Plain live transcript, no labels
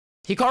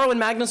Hikaru and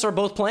Magnus are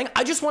both playing.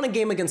 I just want a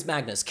game against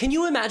Magnus. Can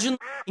you imagine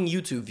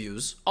YouTube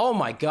views? Oh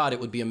my god, it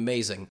would be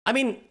amazing. I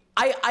mean,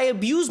 I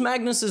abuse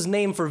Magnus's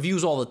name for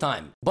views all the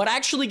time, but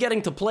actually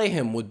getting to play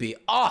him would be,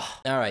 All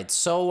right,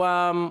 so,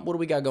 what do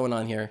we got going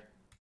on here?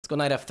 Let's go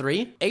knight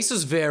f3. Ace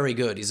is very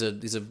good. He's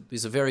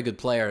a very good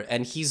player,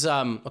 and he's,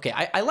 okay,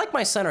 I like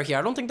my center here.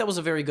 I don't think that was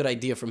a very good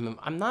idea from him.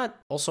 I'm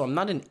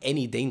not in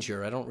any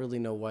danger. I don't really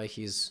know why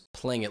he's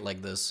playing it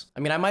like this.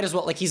 I mean, I might as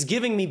well, like, he's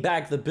giving me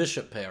back the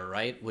bishop pair,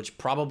 right? Which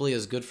probably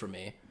is good for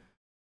me.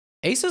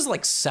 Ace is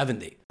like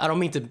 70. I don't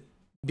mean to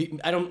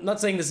I'm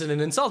not saying this in an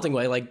insulting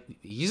way. Like,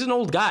 he's an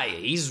old guy.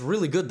 He's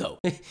really good though.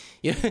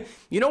 You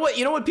know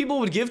what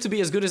people would give to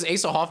be as good as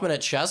Asa Hoffman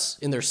at chess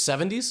in their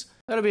 70s?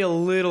 Gotta be a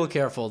little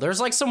careful. There's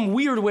like some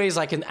weird ways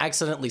I can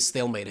accidentally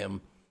stalemate him,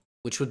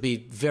 which would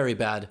be very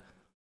bad.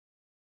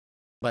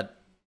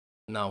 But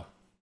no.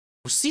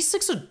 Was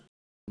C6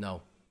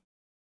 no.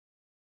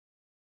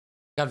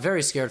 Got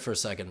very scared for a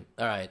second.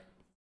 All right.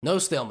 No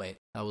stalemate.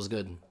 That was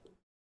good.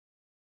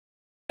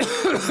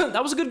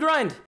 That was a good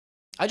grind.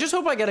 I just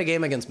hope I get a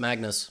game against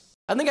Magnus.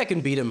 I think I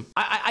can beat him.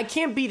 I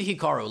can't beat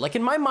Hikaru. Like,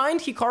 in my mind,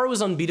 Hikaru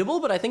is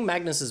unbeatable, but I think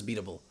Magnus is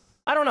beatable.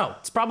 I don't know.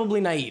 It's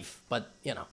probably naive, but, you know.